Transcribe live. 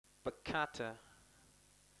Bakata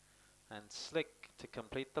and Slick to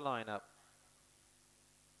complete the lineup.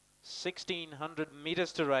 1600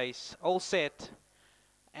 meters to race, all set,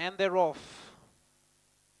 and they're off.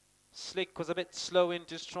 Slick was a bit slow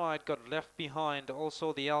into stride, got left behind.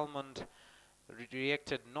 Also the Almond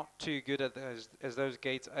reacted not too good at as those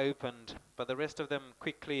gates opened, but the rest of them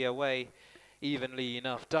quickly away evenly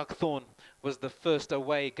enough. Duckthorn was the first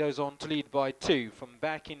away, goes on to lead by 2. From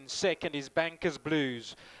back in second is Bankers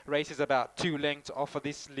Blues, races about 2 lengths off of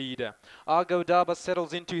this leader. Argo Daba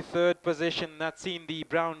settles into third position. That's in the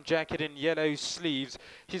brown jacket and yellow sleeves.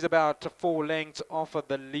 She's about 4 lengths off of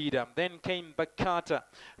the leader. Then came Bakata,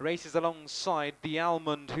 races alongside the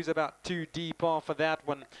Almond, who's about 2 deep off of that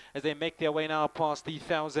one as they make their way now past the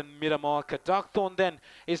 1,000-meter marker. Duckthorn then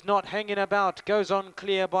is not hanging about, goes on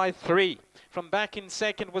clear by 3. From back in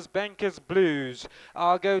second was Bankers Blues.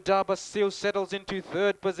 Argo Daba still settles into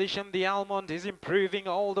third position. The Almond is improving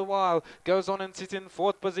all the while. Goes on and sits in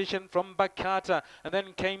fourth position from Bakata. And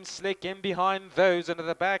then came Slick in behind those. And at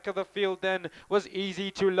the back of the field then was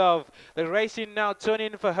Easy to Love. The racing now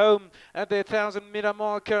turning for home at the 1,000-meter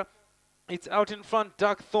marker. It's out in front,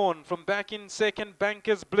 Duckthorn. From back in second,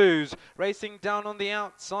 Bankers Blues. Racing down on the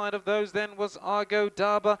outside of those then was Argo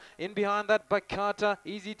Daba. In behind that, Bakata.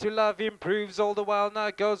 Easy to Love improves all the while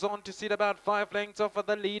now. Goes on to sit about 5 lengths off of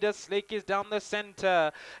the leader. Slick is down the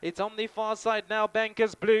centre. It's on the far side now,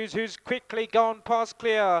 Bankers Blues, who's quickly gone past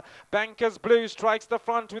clear. Bankers Blues strikes the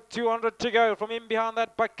front with 200 to go. From in behind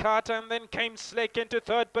that, Bakata, and then came Slick into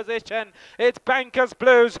third position. It's Bankers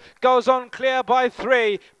Blues. Goes on clear by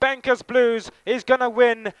 3. Bankers Blues is going to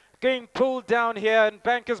win, getting pulled down here, and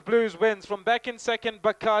Bankers Blues wins. From back in second,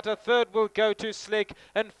 Bakata. Third will go to Slick,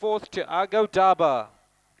 and fourth to Argo Daba.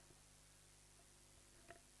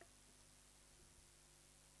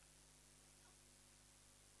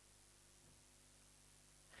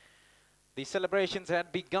 The celebrations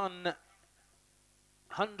had begun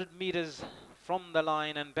 100 meters from the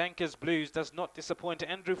line, and Bankers Blues does not disappoint.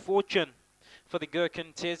 Andrew Fortune for the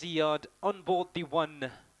Gokhan Terzi yard on board the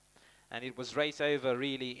 1. And it was race over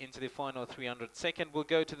really into the final 300. Second will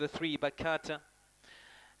go to the 3, Bakata.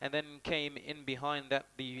 And then came in behind that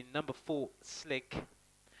the number 4, Slick.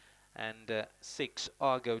 And 6,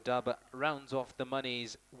 Argo Daba rounds off the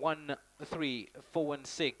monies. 1, 3, 4 and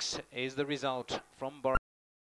 6 is the result from Borrowdale.